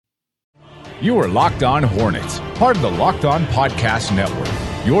You are Locked On Hornets, part of the Locked On Podcast Network.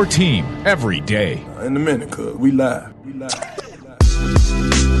 Your team every day. In a minute, cuz we live.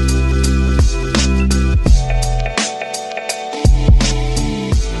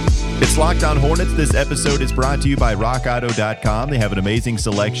 It's Locked On Hornets. This episode is brought to you by RockAuto.com. They have an amazing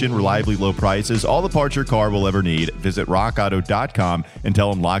selection, reliably low prices, all the parts your car will ever need. Visit RockAuto.com and tell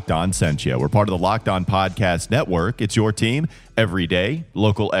them Locked On sent you. We're part of the Locked On Podcast Network. It's your team every day.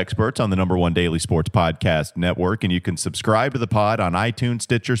 Local experts on the #1 daily sports podcast network. And you can subscribe to the pod on iTunes,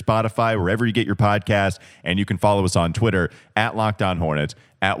 Stitcher, Spotify, wherever you get your podcast. And you can follow us on Twitter at Locked On Hornets,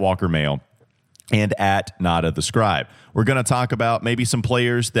 at Walker Mail, and at Nada the Scribe. We're going to talk about maybe some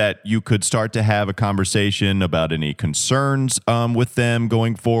players that you could start to have a conversation about any concerns with them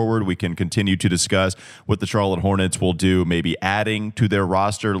going forward. We can continue to discuss what the Charlotte Hornets will do, maybe adding to their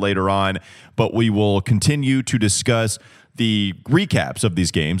roster later on. But we will continue to discuss the recaps of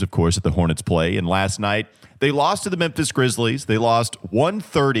these games, of course, that the Hornets play. And last night, they lost to the Memphis Grizzlies. They lost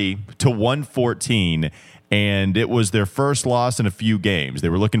 130-114. And it was their first loss in a few games. They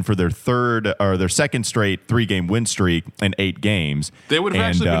were looking for their second straight 3-game win streak in 8 games. They would have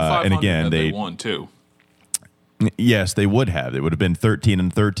actually been 500 and again, they won too. Yes, they would have. It would have been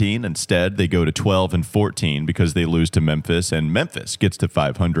 13-13. Instead, they go to 12-14 because they lose to Memphis, and Memphis gets to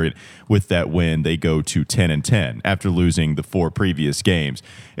 500 with that win. They go to 10-10 after losing the 4 previous games.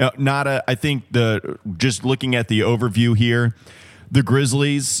 Nada, I think just looking at the overview here, the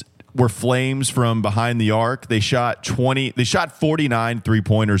Grizzlies were flames from behind the arc. They shot 49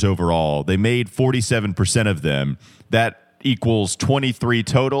 3-pointers overall. They made 47% of them. That equals 23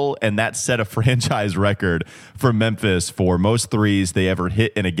 total, and that set a franchise record for Memphis for most threes they ever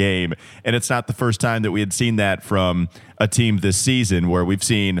hit in a game. And it's not the first time that we had seen that from a team this season, where we've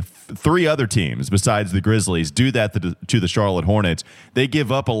seen 3 other teams besides the Grizzlies do that to the Charlotte Hornets. They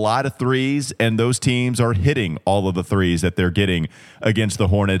give up a lot of threes, and those teams are hitting all of the threes that they're getting against the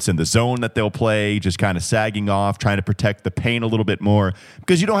Hornets in the zone that they'll play, just kind of sagging off, trying to protect the paint a little bit more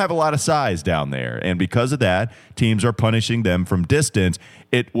because you don't have a lot of size down there. And because of that, teams are punishing them from distance.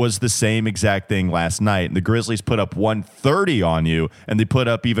 It was the same exact thing last night. And the Grizzlies put up 130 on you, and they put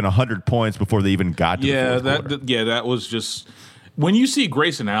up even 100 points before they even got to the fourth quarter. That was just – when you see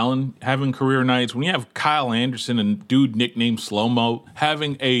Grayson Allen having career nights, when you have Kyle Anderson and dude nicknamed Slow-Mo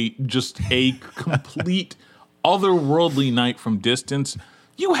having a complete otherworldly night from distance,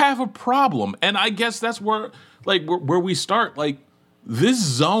 you have a problem. And I guess that's where we start. Like, this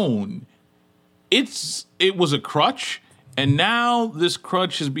zone, it was a crutch. And now this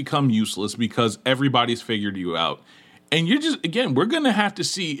crutch has become useless because everybody's figured you out. And you're just, again, we're going to have to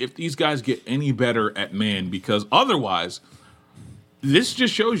see if these guys get any better at man, because otherwise, this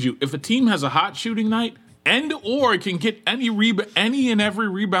just shows you if a team has a hot shooting night and or can get any and every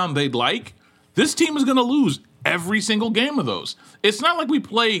rebound they'd like, this team is going to lose every single game of those. It's not like we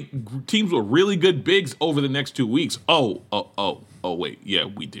play teams with really good bigs over the next 2 weeks. Oh, wait. Yeah,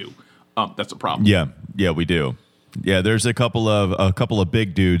 we do. That's a problem. Yeah, we do. Yeah, there's a couple of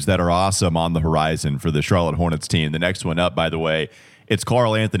big dudes that are awesome on the horizon for the Charlotte Hornets team. The next one up, by the way, it's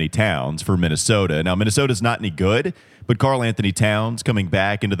Karl Anthony Towns for Minnesota. Now, Minnesota's not any good, but Karl Anthony Towns coming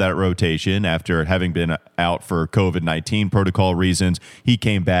back into that rotation after having been out for COVID-19 protocol reasons. He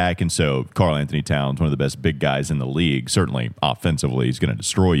came back, and so Karl Anthony Towns, one of the best big guys in the league, certainly offensively, he's going to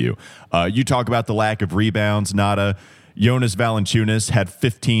destroy you. You talk about the lack of rebounds, Nada. Jonas Valanciunas had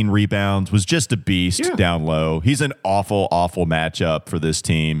 15 rebounds, was just a beast down low. He's an awful, awful matchup for this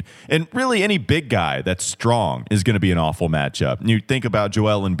team. And really, any big guy that's strong is going to be an awful matchup. You think about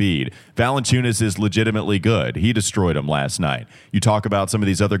Joel Embiid. Valanciunas is legitimately good. He destroyed him last night. You talk about some of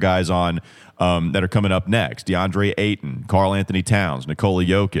these other guys on that are coming up next. DeAndre Ayton, Karl Anthony Towns, Nikola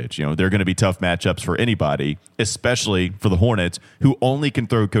Jokic. They're going to be tough matchups for anybody, especially for the Hornets, who only can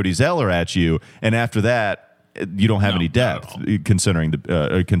throw Cody Zeller at you. And after that, you don't have any depth considering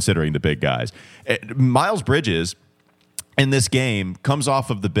the big guys. Miles Bridges in this game comes off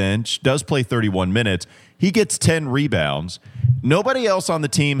of the bench, does play 31 minutes. He gets 10 rebounds. Nobody else on the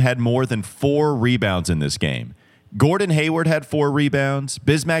team had more than 4 rebounds in this game. Gordon Hayward had 4 rebounds.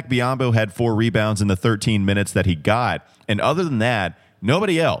 Bismack Biyombo had 4 rebounds in the 13 minutes that he got. And other than that,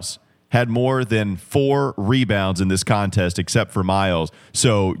 nobody else had more than 4 rebounds in this contest except for Miles.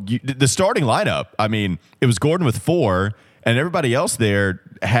 So the starting lineup, I mean, it was Gordon with 4, and everybody else there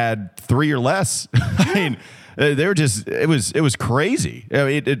had 3 or less. I mean, they were just, it was crazy.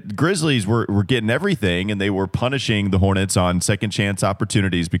 Grizzlies were getting everything, and they were punishing the Hornets on second chance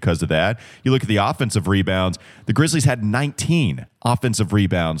opportunities because of that. You look at the offensive rebounds, the Grizzlies had 19 offensive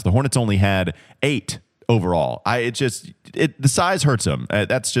rebounds. The Hornets only had 8 overall. The size hurts him.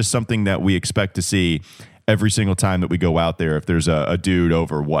 That's just something that we expect to see every single time that we go out there. If there's a dude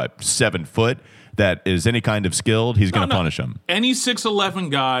over 7 foot that is any kind of skilled, he's going to punish him. Any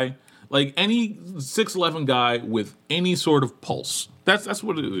 6'11" guy, like any 6'11" guy with any sort of pulse. That's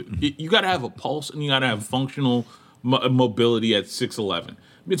what it is. You got to have a pulse and you got to have functional mobility at 6'11".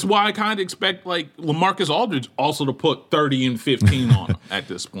 It's why I kind of expect like LaMarcus Aldridge also to put 30 and 15 on him at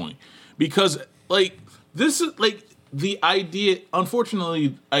this point, because like this is like the idea.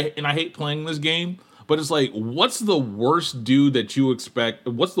 Unfortunately, I hate playing this game, but it's like, what's the worst dude that you expect?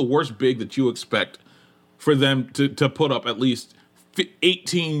 What's the worst big that you expect for them to put up at least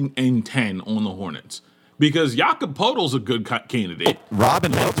 18 and 10 on the Hornets? Because Jakob Poeltl's a good candidate.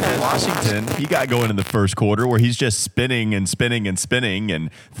 Robin Lopez Washington, he got going in the first quarter where he's just spinning and spinning and spinning and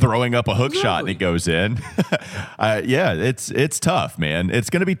throwing up a hook shot and it goes in. It's tough, man.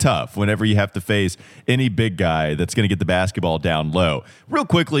 It's going to be tough whenever you have to face any big guy that's going to get the basketball down low. Real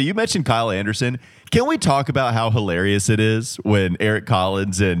quickly, you mentioned Kyle Anderson. Can we talk about how hilarious it is when Eric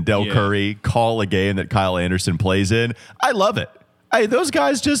Collins and Del Curry call a game that Kyle Anderson plays in? I love it. Those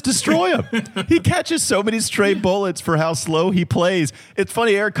guys just destroy him. He catches so many stray bullets for how slow he plays. It's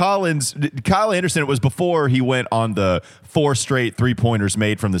funny, Kyle Anderson, it was before he went on the 4 straight three-pointers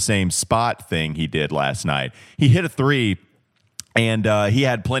made from the same spot thing he did last night. He hit a 3, and he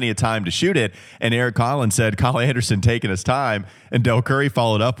had plenty of time to shoot it. And Eric Collins said, Kyle Anderson taking his time. And Del Curry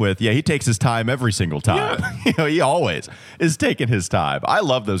followed up with, he takes his time every single time. Yeah. He always is taking his time. I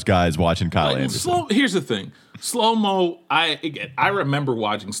love those guys watching Kyle Anderson. Here's the thing. Slow-mo, I remember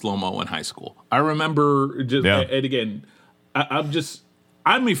watching slow-mo in high school. I remember, and again,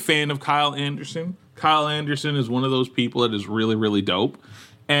 I'm a fan of Kyle Anderson. Kyle Anderson is one of those people that is really, really dope.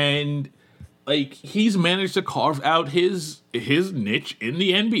 And like, he's managed to carve out his niche in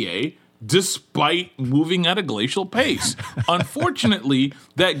the NBA despite moving at a glacial pace. Unfortunately,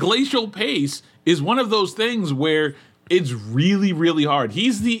 that glacial pace is one of those things where it's really, really hard.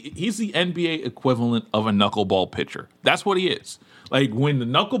 He's the NBA equivalent of a knuckleball pitcher. That's what he is. Like, when the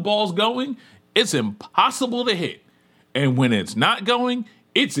knuckleball's going, it's impossible to hit. And when it's not going,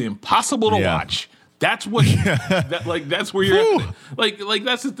 it's impossible to watch. That's what that's where you're at. Like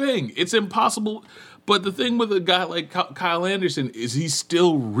that's the thing. It's impossible. But the thing with a guy like Kyle Anderson is he's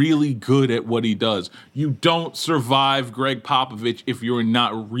still really good at what he does. You don't survive Greg Popovich if you're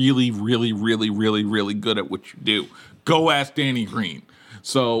not really, really, really, really, really good at what you do. Go ask Danny Green.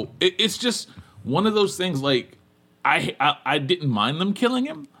 So it's just one of those things. Like I didn't mind them killing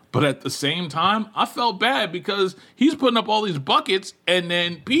him, but at the same time, I felt bad because he's putting up all these buckets, and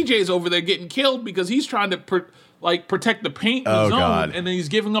then PJ's over there getting killed because he's trying to protect the paint in the zone, God. And then he's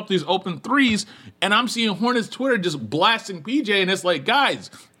giving up these open threes. And I'm seeing Hornets Twitter just blasting PJ, and it's like, guys,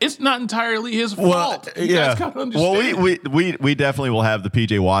 it's not entirely his fault. You guys gotta understand. Well, we definitely will have the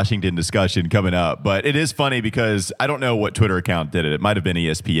PJ Washington discussion coming up, but it is funny because I don't know what Twitter account did it. It might have been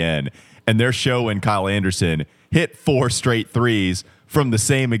ESPN, and they're showing Kyle Anderson hit 4 straight threes from the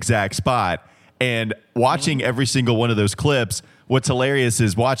same exact spot. And watching every single one of those clips, what's hilarious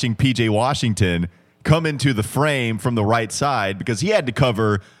is watching PJ Washington come into the frame from the right side because he had to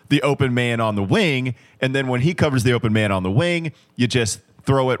cover the open man on the wing. And then when he covers the open man on the wing, you just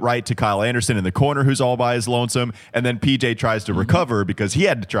throw it right to Kyle Anderson in the corner, who's all by his lonesome. And then PJ tries to recover because he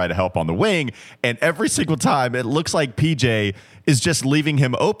had to try to help on the wing. And every single time, it looks like PJ is just leaving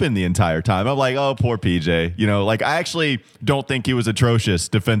him open the entire time. I'm like, oh, poor PJ. I actually don't think he was atrocious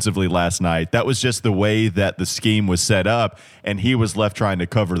defensively last night. That was just the way that the scheme was set up, and he was left trying to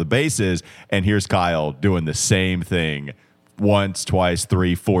cover the bases. And here's Kyle doing the same thing once, twice,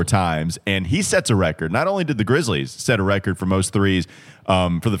 3, 4 times, and he sets a record. Not only did the Grizzlies set a record for most threes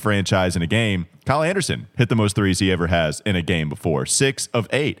for the franchise in a game, Kyle Anderson hit the most threes he ever has in a game before. 6 of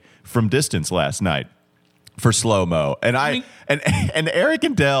 8 from distance last night for slow-mo. And and Eric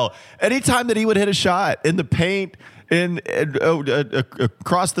and Dell, anytime that he would hit a shot in the paint,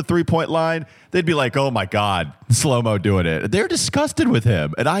 across the 3-point line, they'd be like, oh my God, slow-mo doing it. They're disgusted with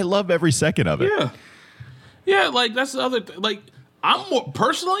him, and I love every second of it. Yeah, like that's the other thing. Like,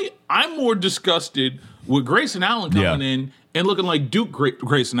 I'm more disgusted with Grayson Allen coming in and looking like Duke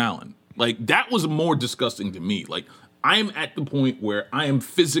Grayson Allen. Like, that was more disgusting to me. Like, I'm at the point where I am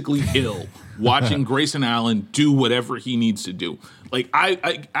physically ill watching Grayson Allen do whatever he needs to do. Like,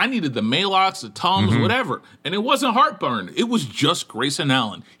 I needed the Maalox, the Tums, whatever. And it wasn't heartburn. It was just Grayson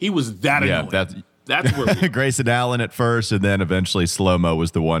Allen. He was that annoying. That's where we are. Grayson Allen at first, and then eventually Slow-Mo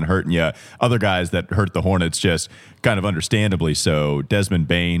was the one hurting you. Other guys that hurt the Hornets just kind of understandably so. Desmond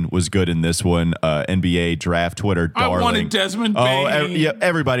Bane was good in this one. NBA draft Twitter darling. I wanted Desmond Bane. Yeah,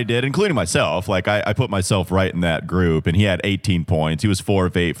 everybody did, including myself. Like I put myself right in that group, and he had 18 points. He was 4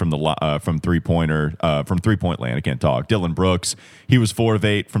 of 8 from from 3-point land. I can't talk. Dylan Brooks, he was 4 of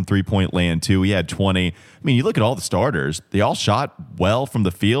 8 from 3-point land too. He had 20. I mean, you look at all the starters; they all shot well from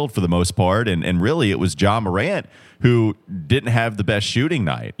the field for the most part, and really it was Ja Morant who didn't have the best shooting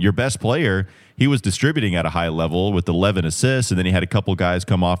night. Your best player, he was distributing at a high level with 11 assists, and then he had a couple guys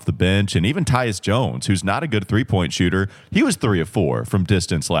come off the bench, and even Tyus Jones, who's not a good 3-point shooter, he was 3 of 4 from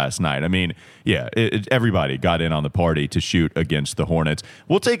distance last night. I mean, yeah, everybody got in on the party to shoot against the Hornets.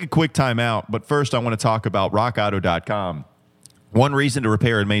 We'll take a quick timeout, but first I want to talk about RockAuto.com. One reason to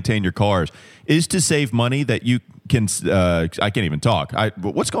repair and maintain your cars is to save money that you can. I can't even talk.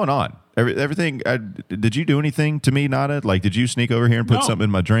 What's going on? Everything. Did you do anything to me, Nada? Like, did you sneak over here and put something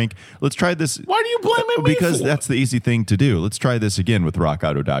in my drink? Let's try this. Why do you blame me? Because that's the easy thing to do. Let's try this again with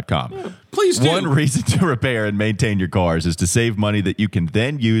RockAuto.com. Yeah, please do. One reason to repair and maintain your cars is to save money that you can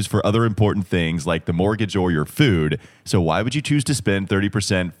then use for other important things like the mortgage or your food. So why would you choose to spend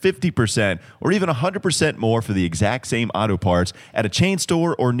 30%, 50%, or even 100% more for the exact same auto parts at a chain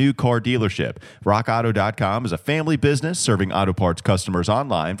store or new car dealership? RockAuto.com is a family business serving auto parts customers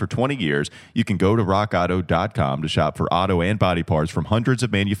online for 20 years. You can go to RockAuto.com to shop for auto and body parts from hundreds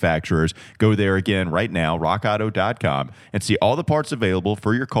of manufacturers. Go there again right now, RockAuto.com, and see all the parts available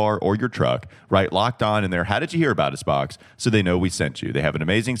for your car or your truck. Right, Locked On in their How Did You Hear About Us box so they know we sent you. They have an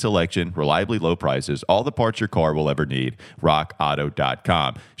amazing selection, reliably low prices, all the parts your car will ever need.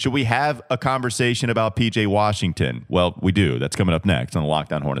 RockAuto.com. Should we have a conversation about PJ Washington? Well, we do. That's coming up next on the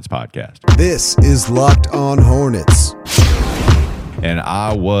Locked On Hornets podcast. This is Locked On Hornets. And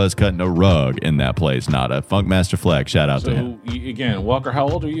I was cutting a rug in that place, not a Funkmaster Flex. Shout out to him. Again, Walker, how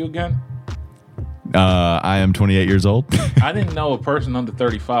old are you again? I am 28 years old. I didn't know a person under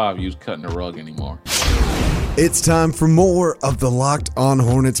 35 used cutting a rug anymore. It's time for more of the Locked On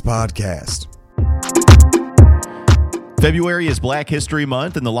Hornets podcast. February is Black History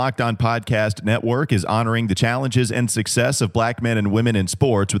Month, and the Locked On Podcast Network is honoring the challenges and success of black men and women in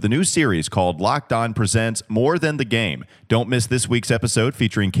sports with a new series called Locked On Presents More Than the Game. Don't miss this week's episode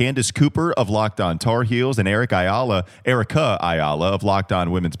featuring Candace Cooper of Locked On Tar Heels and Erica Ayala of Locked On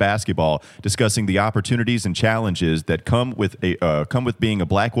Women's Basketball, discussing the opportunities and challenges that come with being a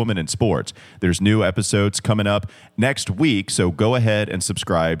black woman in sports. There's new episodes coming up next week, so go ahead and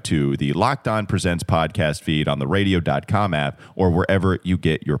subscribe to the Locked On Presents podcast feed on the radio.com app or wherever you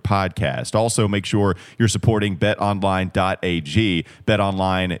get your podcast. Also, make sure you're supporting betonline.ag.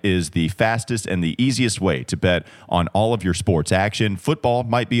 BetOnline is the fastest and the easiest way to bet on all of your sports action. Football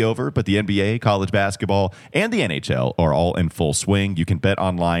might be over, but the NBA, college basketball, and the NHL are all in full swing. You can bet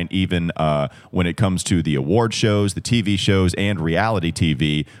online even when it comes to the award shows, the TV shows, and reality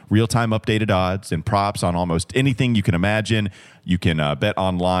TV. Real-time updated odds and props on almost anything you can imagine. You can bet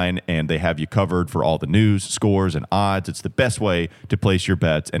online, and they have you covered for all the news, scores, and odds. It's the best way to place your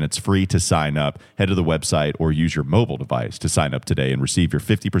bets, and it's free to sign up. Head to the website or use your mobile device to sign up today and receive your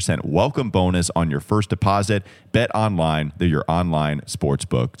 50% welcome bonus on your first deposit. Bet Online, they're your online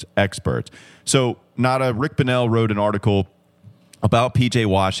sportsbook experts. So, Rick Bonnell wrote an article about PJ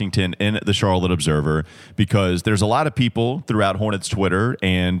Washington in the Charlotte Observer because there's a lot of people throughout Hornets Twitter,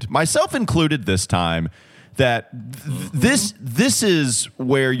 and myself included this time, that this is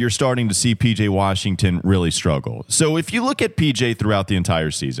where you're starting to see PJ Washington really struggle. So if you look at PJ throughout the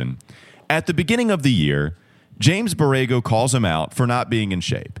entire season, at the beginning of the year, James Borrego calls him out for not being in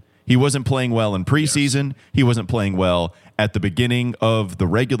shape. He wasn't playing well in preseason. Yes. He wasn't playing well at the beginning of the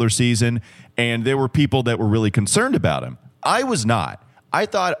regular season, and there were people that were really concerned about him. I was not. I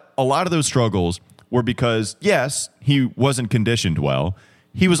thought a lot of those struggles were because, yes, he wasn't conditioned well.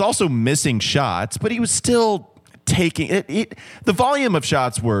 He was also missing shots, but he was still taking it. The volume of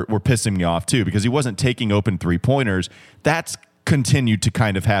shots were pissing me off too, because he wasn't taking open 3-pointers. That's continued to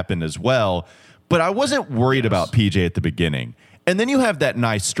kind of happen as well. But I wasn't worried about PJ at the beginning. And then you have that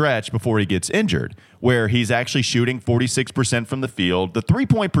nice stretch before he gets injured, where he's actually shooting 46% from the field. The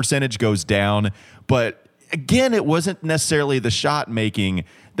 3-point percentage goes down, but again, it wasn't necessarily the shot making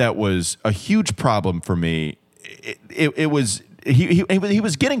that was a huge problem for me. It was. He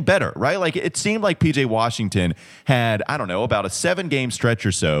was getting better, right? Like, it seemed like PJ Washington had, I don't know, about a 7-game stretch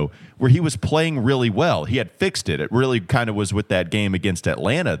or so where he was playing really well. He had fixed it. It really kind of was with that game against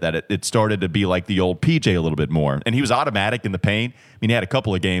Atlanta that it started to be like the old PJ a little bit more. And he was automatic in the paint. I mean, he had a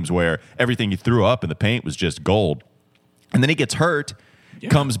couple of games where everything he threw up in the paint was just gold. And then he gets hurt,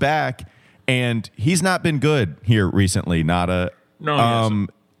 comes back, And he's not been good here recently, Nada. No,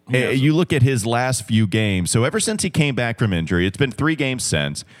 he hasn't. You look at his last few games. So ever since he came back from injury, it's been 3 games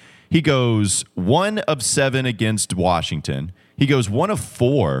since. He goes 1 of 7 against Washington. He goes 1 of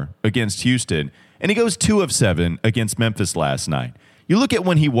 4 against Houston. And he goes 2 of 7 against Memphis last night. You look at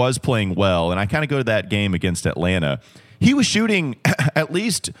when he was playing well, and I kind of go to that game against Atlanta. He was shooting at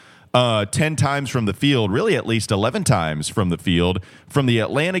least 10 times from the field, really at least 11 times from the field, from the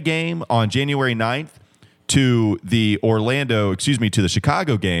Atlanta game on January 9th to the to the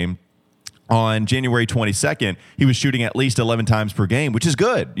Chicago game on January 22nd. He was shooting at least 11 times per game, which is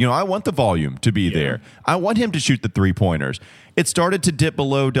good. You know, I want the volume to be there. I want him to shoot the 3-pointers. It started to dip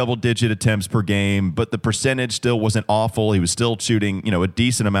below double-digit attempts per game, but the percentage still wasn't awful. He was still shooting, a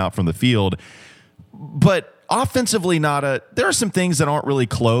decent amount from the field. But offensively, Nada, there are some things that aren't really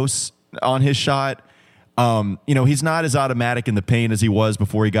close on his shot. He's not as automatic in the paint as he was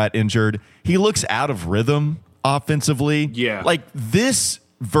before he got injured. He looks out of rhythm offensively. Yeah. Like, this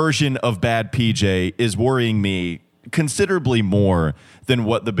version of bad PJ is worrying me considerably more than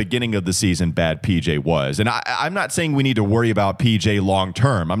what the beginning of the season bad PJ was. And I'm not saying we need to worry about PJ long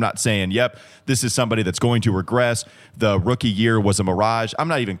term. I'm not saying, yep, this is somebody that's going to regress. The rookie year was a mirage. I'm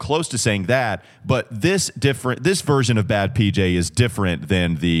not even close to saying that. But this version of bad PJ is different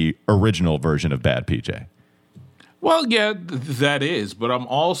than the original version of bad PJ. Well, yeah, that is. But I'm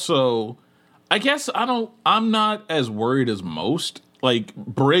also, I guess I'm not as worried as most. Like,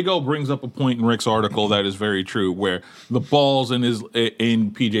 Borrego brings up a point in Rick's article that is very true, where the ball's in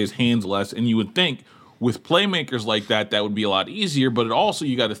PJ's hands less, and you would think with playmakers like that would be a lot easier, but also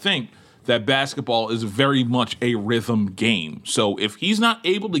you got to think that basketball is very much a rhythm game. So if he's not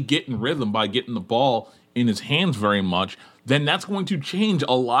able to get in rhythm by getting the ball in his hands very much, then that's going to change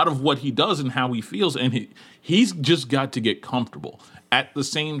a lot of what he does and how he feels, and he's just got to get comfortable. At the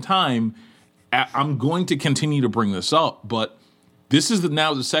same time, I'm going to continue to bring this up, but this is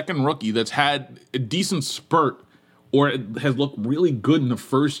now the second rookie that's had a decent spurt or has looked really good in the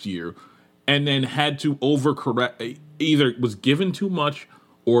first year and then had to overcorrect, either was given too much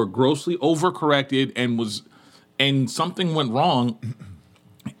or grossly overcorrected and something went wrong,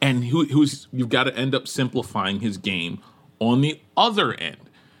 and you've got to end up simplifying his game on the other end.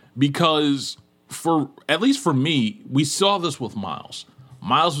 Because at least for me, we saw this with Miles.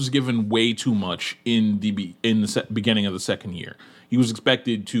 Miles was given way too much in the beginning of the second year. He was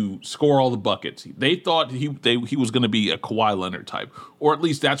expected to score all the buckets. They thought he was going to be a Kawhi Leonard type, or at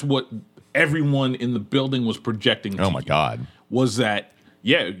least that's what everyone in the building was projecting. Oh my God! Was that?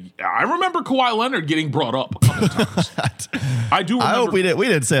 Yeah, I remember Kawhi Leonard getting brought up a couple of times. I do. Remember, I hope we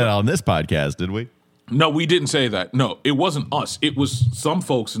didn't say that on this podcast, did we? No, we didn't say that. No, it wasn't us. It was some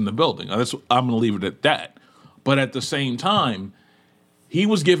folks in the building. I'm going to leave it at that. But at the same time, he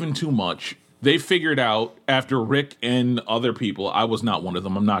was given too much. They figured out after Rick and other people, I was not one of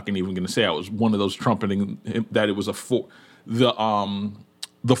them. I'm not even going to say I was one of those trumpeting that it was a 4.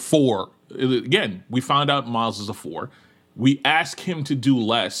 The 4. Again, we found out Miles is a 4. We ask him to do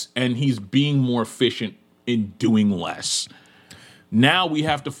less, and he's being more efficient in doing less. Now we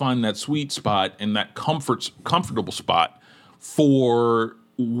have to find that sweet spot and that comfortable spot for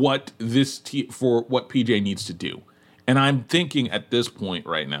what PJ needs to do. And I'm thinking at this point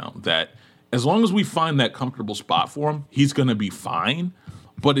right now that as long as we find that comfortable spot for him, he's going to be fine.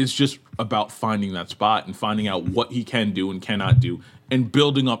 But it's just about finding that spot and finding out what he can do and cannot do and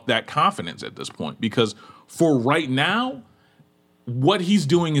building up that confidence at this point. Because for right now, what he's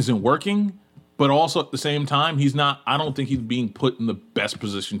doing isn't working. But also at the same time, I don't think he's being put in the best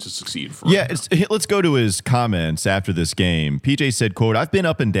position to succeed for him. Let's go to his comments after this game. PJ said, quote, "I've been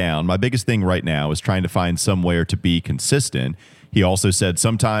up and down. My biggest thing right now is trying to find somewhere to be consistent." He also said,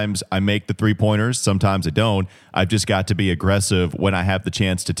 "Sometimes I make the 3-pointers, sometimes I don't. I've just got to be aggressive when I have the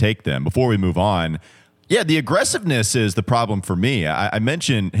chance to take them." Before we move on, the aggressiveness is the problem for me. I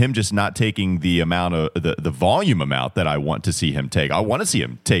mentioned him just not taking the amount of the volume amount that I want to see him take. I want to see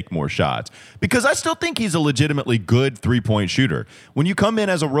him take more shots because I still think he's a legitimately good 3-point shooter. When you come in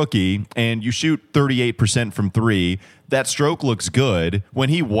as a rookie and you shoot 38% from 3, that stroke looks good. When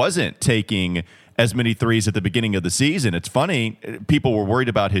he wasn't taking as many threes at the beginning of the season, it's funny, people were worried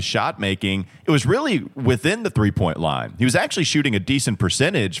about his shot making. It was really within the 3-point line. He was actually shooting a decent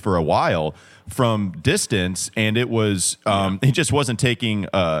percentage for a while from distance, and it was he just wasn't taking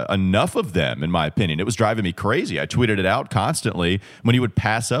enough of them, in my opinion. It was driving me crazy. I tweeted it out constantly. When he would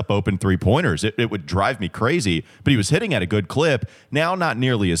pass up open 3-pointers, it would drive me crazy, but he was hitting at a good clip. Now, not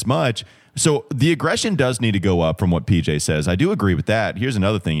nearly as much. So the aggression does need to go up from what PJ says. I do agree with that. Here's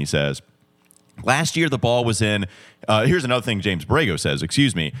another thing he says. Last year, the ball was in. Here's another thing James Borrego says.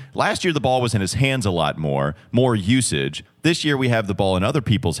 Excuse me. Last year, the ball was in his hands a lot more usage. This year, we have the ball in other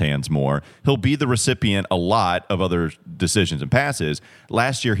people's hands more. He'll be the recipient a lot of other decisions and passes.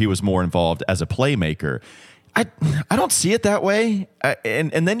 Last year, he was more involved as a playmaker. I don't see it that way.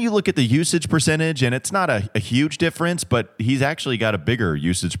 And then you look at the usage percentage, and it's not a huge difference, but he's actually got a bigger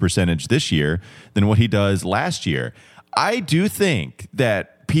usage percentage this year than what he does last year. I do think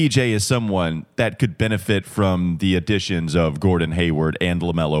that PJ is someone that could benefit from the additions of Gordon Hayward and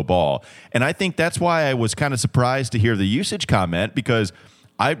LaMelo Ball. And I think that's why I was kind of surprised to hear the usage comment, because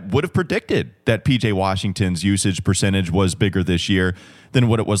I would have predicted that PJ Washington's usage percentage was bigger this year than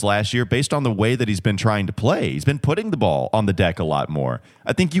what it was last year based on the way that he's been trying to play. He's been putting the ball on the deck a lot more.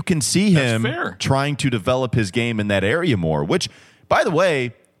 I think you can see him trying to develop his game in that area more, which, by the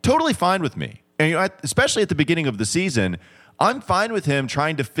way, totally fine with me. And especially at the beginning of the season, I'm fine with him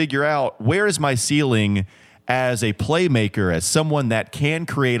trying to figure out where is my ceiling as a playmaker, as someone that can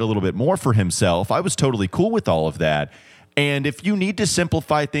create a little bit more for himself. I was totally cool with all of that. And if you need to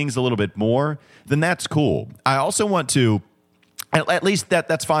simplify things a little bit more, then that's cool. I also want to, at least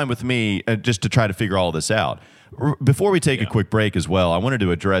that's fine with me, just to try to figure all this out. Before we take a quick break as well, I wanted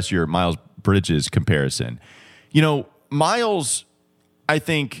to address your Miles Bridges comparison. You know, Miles, I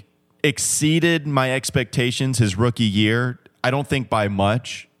think, exceeded my expectations his rookie year. I don't think by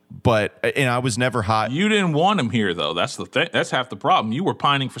much, and I was never hot. You didn't want him here, though. That's the thing. That's half the problem. You were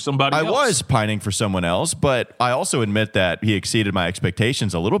pining for somebody else. I was pining for someone else, but I also admit that he exceeded my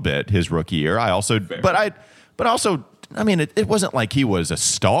expectations a little bit his rookie year. I mean, it wasn't like he was a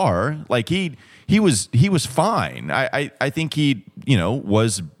star. Like he was fine. I think he,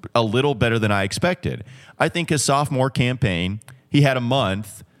 was a little better than I expected. I think his sophomore campaign, he had a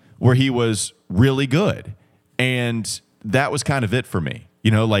month where he was really good, and that was kind of it for me.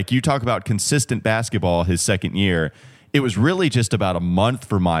 Like you talk about consistent basketball his second year, it was really just about a month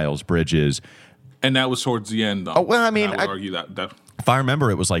for Miles Bridges. And that was towards the end, though. Oh, well, I mean, I would argue that. If I remember,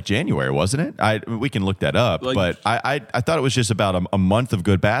 it was like January, wasn't it? We can look that up, but I thought it was just about a month of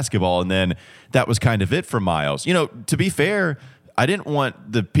good basketball, and then that was kind of it for Miles. To be fair, I didn't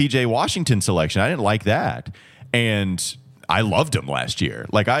want the PJ Washington selection. I didn't like that, and I loved him last year.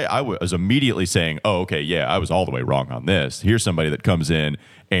 Like I was immediately saying, oh, okay, yeah, I was all the way wrong on this. Here's somebody that comes in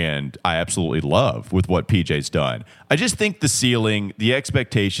and I absolutely love with what PJ's done. I just think the ceiling, the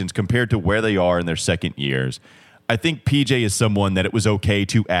expectations compared to where they are in their second years, I think PJ is someone that it was okay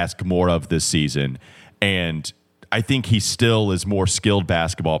to ask more of this season. And I think he still is more skilled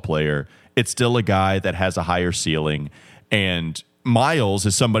basketball player. It's still a guy that has a higher ceiling. And Miles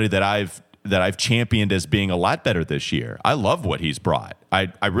is somebody that I've championed as being a lot better this year. I love what he's brought.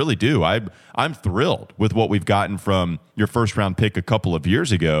 I really do. I'm thrilled with what we've gotten from your first round pick a couple of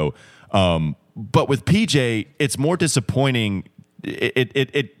years ago. But with PJ, it's more disappointing.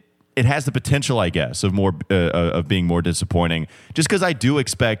 It has the potential, I guess, of being more disappointing, just because I do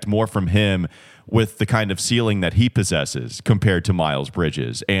expect more from him with the kind of ceiling that he possesses compared to Miles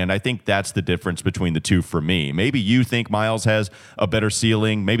Bridges. And I think that's the difference between the two for me. Maybe you think Miles has a better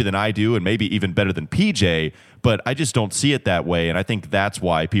ceiling, maybe than I do, and maybe even better than PJ, but I just don't see it that way. And I think that's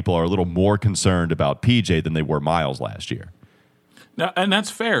why people are a little more concerned about PJ than they were Miles last year. Now, and that's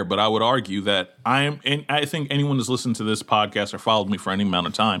fair, but I would argue that I think anyone who's listened to this podcast or followed me for any amount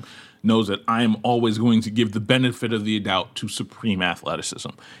of time knows that I am always going to give the benefit of the doubt to supreme athleticism.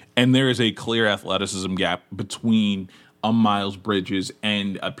 And there is a clear athleticism gap between a Miles Bridges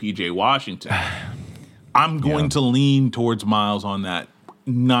and a PJ Washington. I'm going to lean towards Miles on that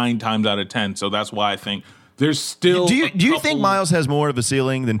 9 times out of 10. So that's why I think there's still. Do you think Miles has more of a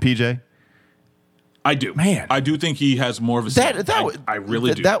ceiling than PJ? I do. Man. I do think he has more of a ceiling. I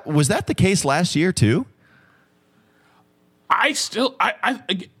really do. Was that the case last year too? I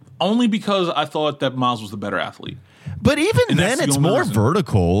only because I thought that Miles was the better athlete. But even then, it's more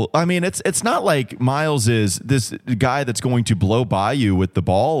vertical. I mean, it's not like Miles is this guy that's going to blow by you with the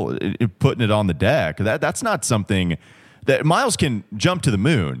ball, putting it on the deck. That's not something that Miles can jump to the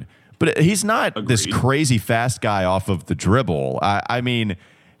moon, but he's not this crazy fast guy off of the dribble. I mean,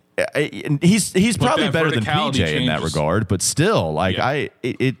 he's probably better than PJ in that regard, but still, like I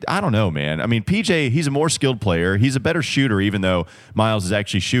don't know, man. I mean, PJ, he's a more skilled player. He's a better shooter, even though Miles is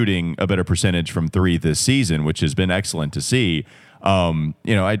actually shooting a better percentage from 3 this season, which has been excellent to see. I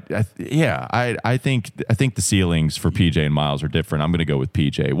think the ceilings for PJ and Miles are different. I'm going to go with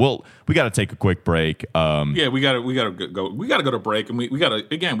PJ. Well, we got to take a quick break. We got to go to break, and we got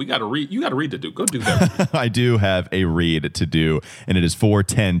to read. You got to read go do that. I do have a read to do, and it is for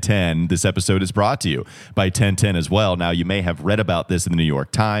 1010. This episode is brought to you by 1010 as well. Now, you may have read about this in the New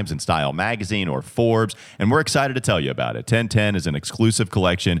York Times and Style Magazine or Forbes, and we're excited to tell you about it. 1010 is an exclusive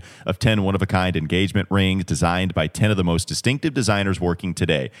collection of 10 one-of-a-kind engagement rings designed by 10 of the most distinctive designers working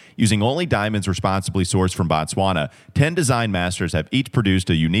today. Using only diamonds responsibly sourced from Botswana, 10 design masters have each produced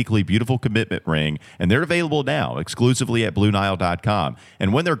a uniquely beautiful commitment ring, and they're available now exclusively at BlueNile.com.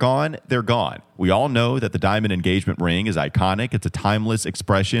 And when they're gone, they're gone. We all know that the diamond engagement ring is iconic. It's a timeless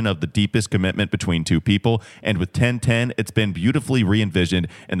expression of the deepest commitment between two people. And with 1010, it's been beautifully re-envisioned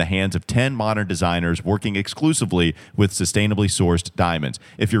in the hands of 10 modern designers working exclusively with sustainably sourced diamonds.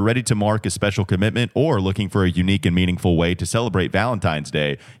 If you're ready to mark a special commitment or looking for a unique and meaningful way to celebrate Valentine's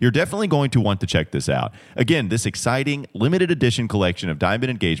Day, you're definitely going to want to check this out. Again, this exciting limited edition collection of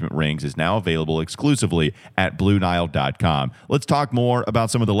diamond engagement rings is now available exclusively at BlueNile.com. Let's talk more about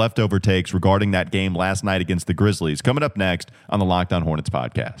some of the leftover takes regarding that game last night against the Grizzlies coming up next on the Locked On Hornets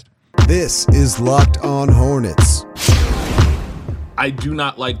podcast. This is Locked On Hornets. I do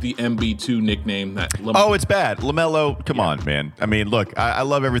not like the MB2 nickname that it's bad. LaMelo, come on, man. I mean, look, I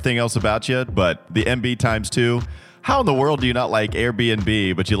love everything else about you, but the MB times 2, how in the world do you not like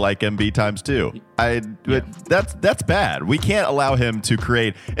Airbnb, but you like MB times 2? That's bad. We can't allow him to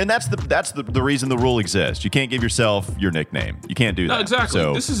create, and that's the reason the rule exists. You can't give yourself your nickname. You can't do that. No, exactly.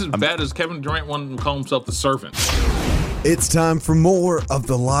 So, this is as bad as Kevin Durant wanted to call himself the servant. It's time for more of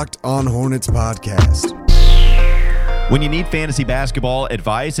the Locked On Hornets podcast. When you need fantasy basketball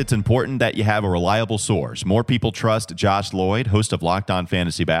advice, it's important that you have a reliable source. More people trust Josh Lloyd, host of Locked On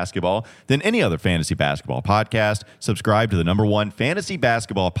Fantasy Basketball, than any other fantasy basketball podcast. Subscribe to the #1 fantasy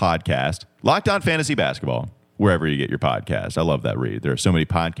basketball podcast, Locked On Fantasy Basketball, wherever you get your podcast. I love that read. There are so many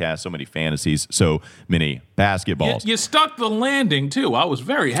podcasts, so many fantasies, so many basketballs. You stuck the landing, too. I was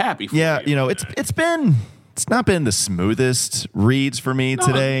very happy for you. You know, it's not been the smoothest reads for me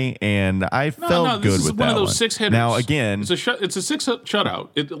today, and I felt good with that one. This is one of those 6 hitters. Now, again, it's a 6-hit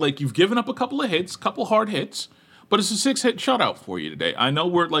shutout. Like, you've given up a couple of hits, couple hard hits, but it's a 6-hit shutout for you today. I know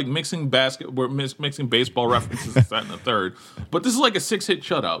we're like mixing baseball references and that and the third, but this is like a 6-hit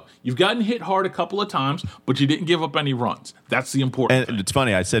shutout. You've gotten hit hard a couple of times, but you didn't give up any runs. That's the important thing. It's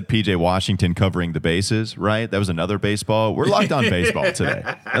funny, I said PJ Washington covering the bases, right? That was another baseball. We're locked on baseball today.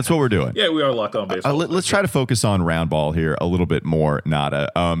 That's what we're doing. Yeah, we are locked on baseball. Let's try to focus on round ball here a little bit more, Nada.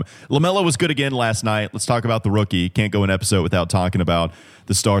 LaMelo was good again last night. Let's talk about the rookie. Can't go an episode without talking about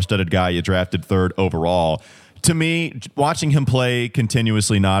the star-studded guy you drafted 3rd overall. To me, watching him play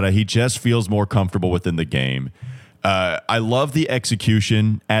continuously, Nada, he just feels more comfortable within the game. I love the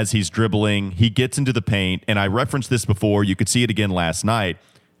execution as he's dribbling. He gets into the paint, and I referenced this before. You could see it again last night.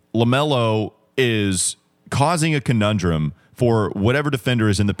 LaMelo is causing a conundrum for whatever defender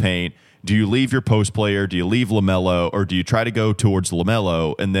is in the paint. Do you leave your post player? Do you leave LaMelo? Or do you try to go towards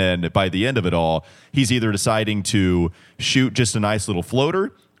LaMelo? And then by the end of it all, he's either deciding to shoot just a nice little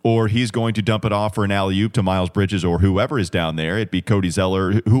floater, or he's going to dump it off for an alley-oop to Miles Bridges or whoever is down there. It'd be Cody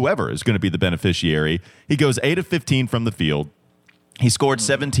Zeller, whoever is going to be the beneficiary. He goes 8 of 15 from the field. He scored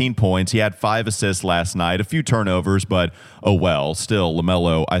 17 points. He had 5 assists last night, a few turnovers, but oh well. Still,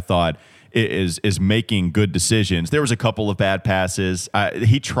 LaMelo, I thought, is making good decisions. There was a couple of bad passes.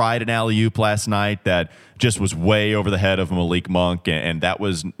 He tried an alley-oop last night that just was way over the head of Malik Monk, and that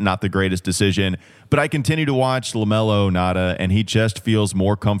was not the greatest decision. But I continue to watch LaMelo, Nada, and he just feels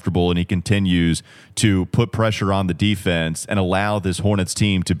more comfortable, and he continues to put pressure on the defense and allow this Hornets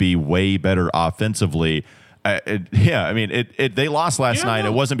team to be way better offensively. They lost last night.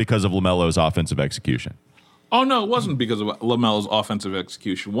 It wasn't because of LaMelo's offensive execution. Oh, no, it wasn't because of LaMelo's offensive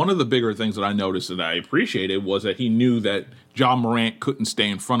execution. One of the bigger things that I noticed that I appreciated was that he knew that Ja Morant couldn't stay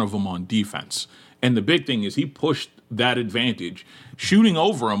in front of him on defense. And the big thing is he pushed that advantage, shooting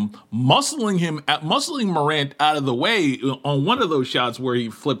over him, muscling Morant out of the way on one of those shots where he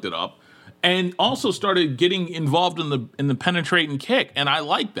flipped it up, and also started getting involved in the penetrating kick. And I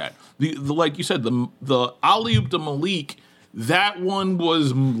like that. Like you said, the alley-oop to Malik, that one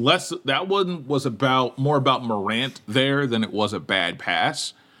was more about Morant there than it was a bad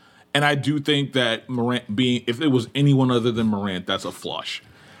pass. And I do think that Morant if it was anyone other than Morant, that's a flush.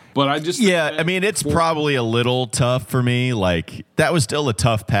 But I just it's probably a little tough for me. Like, that was still a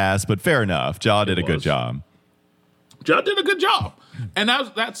tough pass, but fair enough. Ja did a good job. Ja did a good job. And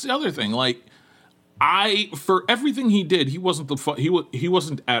that's the other thing. Like, For everything he did, he wasn't he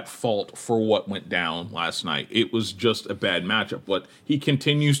wasn't at fault for what went down last night. It was just a bad matchup. But he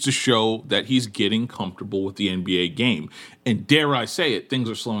continues to show that he's getting comfortable with the NBA game, and dare I say it, things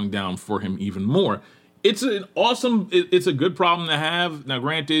are slowing down for him even more. It's it's a good problem to have. Now,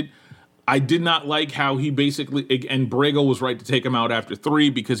 granted, I did not like how he basically, and Borrego was right to take him out after 3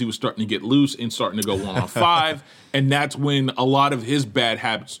 because he was starting to get loose and starting to go 1-on-5, and that's when a lot of his bad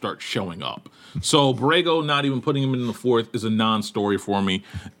habits start showing up. So Borrego not even putting him in the 4th is a non-story for me.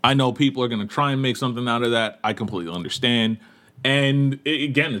 I know people are going to try and make something out of that. I completely understand. And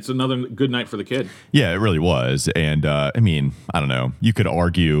again, it's another good night for the kid. Yeah, it really was. And I mean, I don't know. You could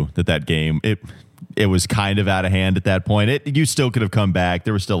argue that game, it was kind of out of hand at that point. You still could have come back.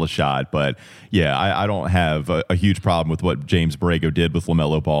 There was still a shot. But yeah, I don't have a huge problem with what James Borrego did with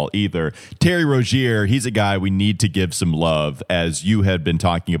LaMelo Ball either. Terry Rozier, he's a guy we need to give some love. As you had been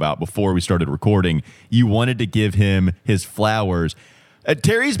talking about before we started recording, you wanted to give him his flowers.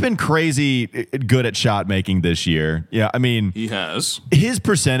 Terry's been crazy good at shot making this year. Yeah, I mean, he has. His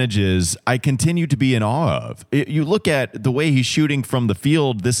percentages, I continue to be in awe of. You look at the way he's shooting from the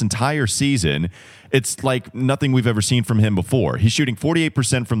field this entire season, it's like nothing we've ever seen from him before. He's shooting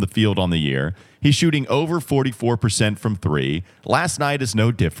 48% from the field on the year. He's shooting over 44% from 3. Last night is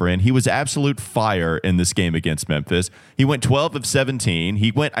no different. He was absolute fire in this game against Memphis. He went 12 of 17.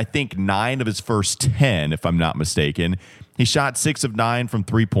 He went, I think, 9 of his first 10, if I'm not mistaken. He shot 6 of 9 from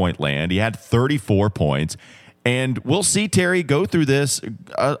three-point land. He had 34 points. And we'll see Terry go through this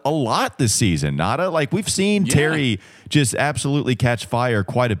a lot this season. We've seen Terry just absolutely catch fire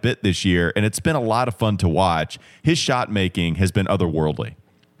quite a bit this year, and it's been a lot of fun to watch. His shot making has been otherworldly.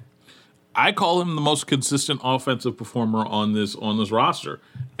 I call him the most consistent offensive performer on this roster.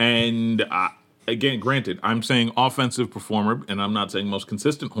 And again, granted, I'm saying offensive performer, and I'm not saying most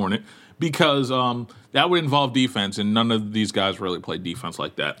consistent Hornet, because that would involve defense, and none of these guys really play defense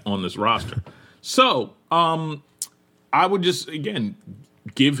like that on this roster. So I would just, again,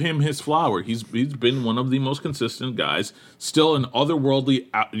 give him his flower. He's been one of the most consistent guys. Still an otherworldly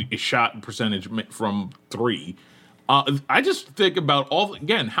shot percentage from 3. I just think about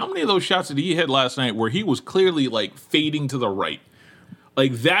how many of those shots did he hit last night where he was clearly like fading to the right?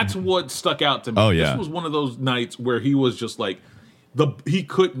 Like that's what stuck out to me. Oh, yeah. This was one of those nights where he was just like he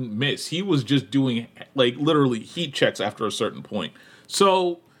couldn't miss. He was just doing like literally heat checks after a certain point.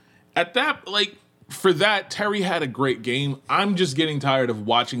 So at that, for that, Terry had a great game. I'm just getting tired of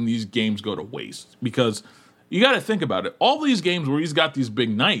watching these games go to waste because you got to think about it. All these games where he's got these big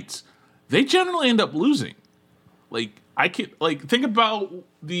nights, they generally end up losing. Think about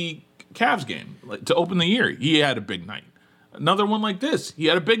the Cavs game to open the year. He had a big night. Another one like this, he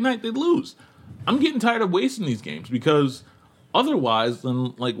had a big night. They'd lose. I'm getting tired of wasting these games because otherwise,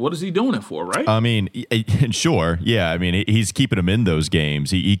 then what is he doing it for, right? I mean, sure, yeah. I mean, he's keeping him in those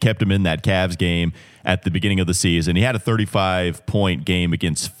games. He kept him in that Cavs game at the beginning of the season. He had a 35-point game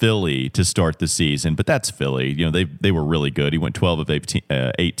against Philly to start the season, but that's Philly. You know, they were really good. He went 12 of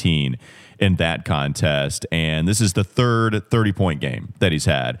 18 in that contest, and this is the third 30-point game that he's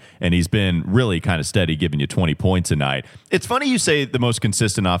had, and he's been really kind of steady, giving you 20 points a night. It's funny you say the most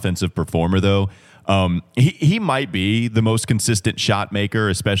consistent offensive performer, though. He might be the most consistent shot maker,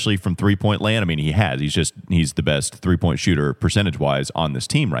 especially from three-point land. I mean, he's the best three-point shooter percentage-wise on this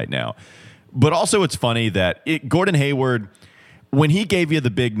team right now. But also it's funny that Gordon Hayward, when he gave you the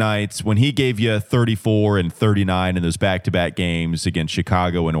big nights, when he gave you 34 and 39 in those back-to-back games against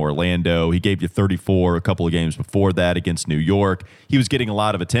Chicago and Orlando, he gave you 34 a couple of games before that against New York. He was getting a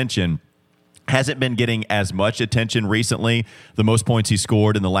lot of attention. Hasn't been getting as much attention recently. The most points he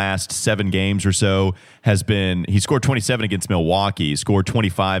scored in the last 7 games or so has been, he scored 27 against Milwaukee, he scored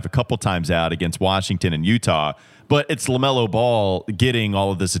 25 a couple times out against Washington and Utah. But it's LaMelo Ball getting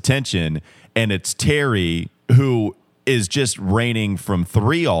all of this attention, and it's Terry who is just raining from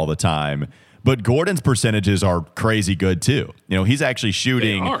 3 all the time. But Gordon's percentages are crazy good too. You know, he's actually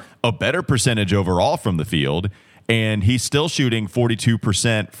shooting a better percentage overall from the field, and he's still shooting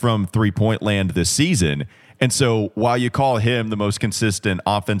 42% from three-point land this season. And so while you call him the most consistent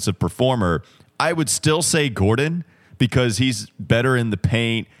offensive performer, I would still say Gordon because he's better in the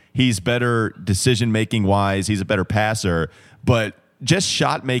paint. He's better decision-making wise. He's a better passer. But just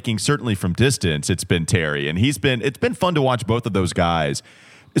shot-making, certainly from distance, it's been Terry. And it's been fun to watch both of those guys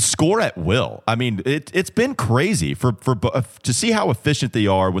score at will. I mean, it's been crazy to see how efficient they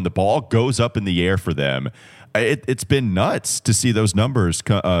are when the ball goes up in the air for them. It's been nuts to see those numbers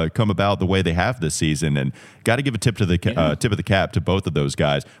come about the way they have this season, and got to give a tip of the cap to both of those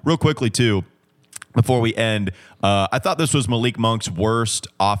guys. Real quickly, too, before we end, I thought this was Malik Monk's worst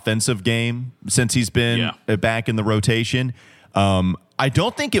offensive game since he's been back in the rotation. I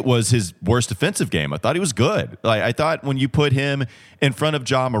don't think it was his worst defensive game. I thought he was good. I thought when you put him in front of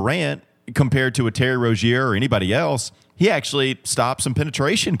Ja Morant compared to a Terry Rozier or anybody else, he actually stopped some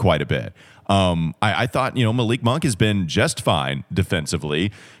penetration quite a bit. I thought, Malik Monk has been just fine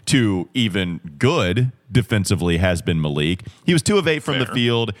defensively to even good defensively has been Malik. He was 2 of 8 from the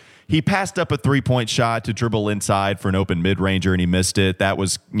field. He passed up a 3-point shot to dribble inside for an open mid-ranger, and he missed it. That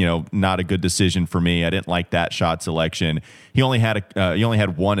was, not a good decision for me. I didn't like that shot selection. He only had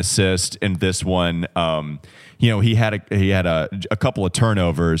 1 assist in this one. He had a couple of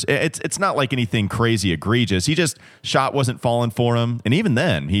turnovers. It's not like anything crazy egregious. He just shot wasn't falling for him, and even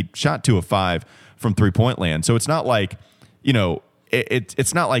then, he shot 2 of 5 from 3-point land. So it's not like,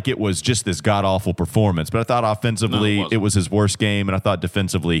 It's not like it was just this god-awful performance, but I thought offensively it was his worst game, and I thought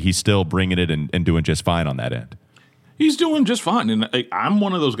defensively he's still bringing it and doing just fine on that end. He's doing just fine, and I'm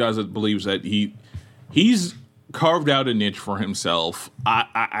one of those guys that believes that he's carved out a niche for himself.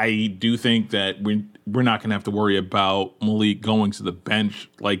 I do think that we're not going to have to worry about Malik going to the bench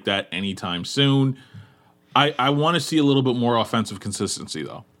like that anytime soon. I want to see a little bit more offensive consistency,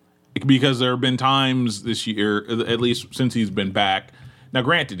 though. Because there have been times this year, at least since he's been back. Now,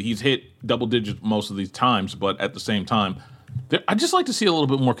 granted, he's hit double digits most of these times, but at the same time, I'd just like to see a little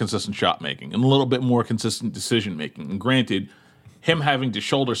bit more consistent shot making and a little bit more consistent decision making. And granted, him having to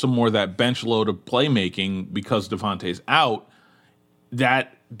shoulder some more of that bench load of playmaking because Devontae's out,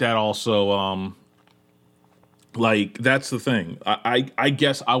 that also that's the thing. I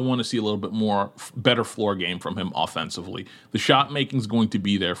guess I want to see a little bit more better floor game from him offensively. The shot making is going to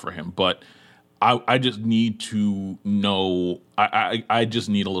be there for him, but I just need to know. I just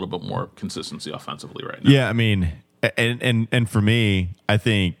need a little bit more consistency offensively right now. Yeah, I mean, and for me, I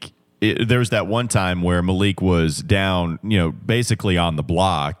think there was that one time where Malik was down, basically on the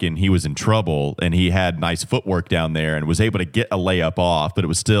block, and he was in trouble, and he had nice footwork down there and was able to get a layup off, but it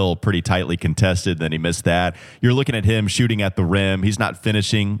was still pretty tightly contested. Then he missed that. You're looking at him shooting at the rim. He's not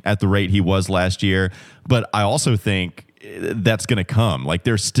finishing at the rate he was last year, but I also think that's going to come. Like,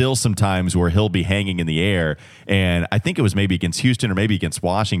 there's still some times where he'll be hanging in the air, and I think it was maybe against Houston or maybe against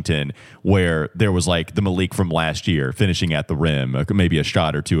Washington where there was like the Malik from last year finishing at the rim, maybe a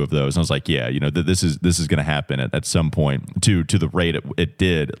shot or 2 of those. And I was like, yeah, this is going to happen at some point to the rate it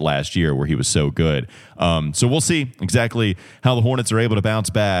did last year where he was so good. So we'll see exactly how the Hornets are able to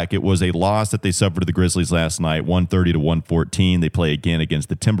bounce back. It was a loss that they suffered to the Grizzlies last night, 130-114. They play again against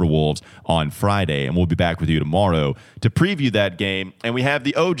the Timberwolves on Friday, and we'll be back with you tomorrow to preview that game. And we have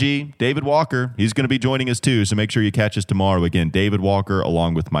the OG, David Walker. He's going to be joining us too, so make sure you catch us tomorrow. Again, David Walker,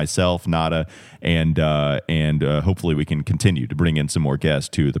 along with myself, Nada, and hopefully we can continue to bring in some more guests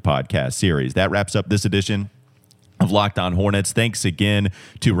to the podcast series. That wraps up this edition of Locked On Hornets. Thanks again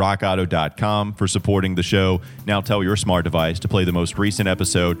to RockAuto.com for supporting the show. Now tell your smart device to play the most recent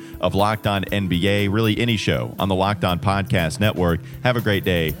episode of Locked On NBA, really any show on the Locked On Podcast Network. Have a great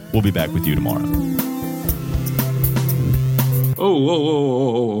day. We'll be back with you tomorrow.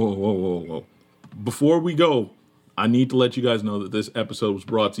 Whoa. Before we go, I need to let you guys know that this episode was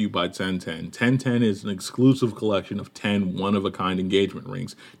brought to you by 1010. 1010 is an exclusive collection of 10 one-of-a-kind engagement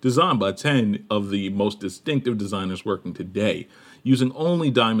rings designed by 10 of the most distinctive designers working today. Using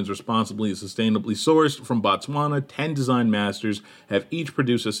only diamonds responsibly and sustainably sourced from Botswana, 10 design masters have each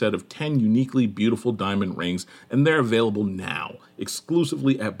produced a set of 10 uniquely beautiful diamond rings, and they're available now,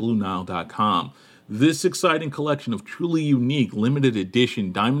 exclusively at BlueNile.com. This exciting collection of truly unique, limited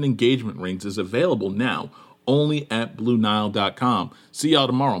edition diamond engagement rings is available now only at BlueNile.com. See y'all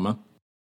tomorrow, man.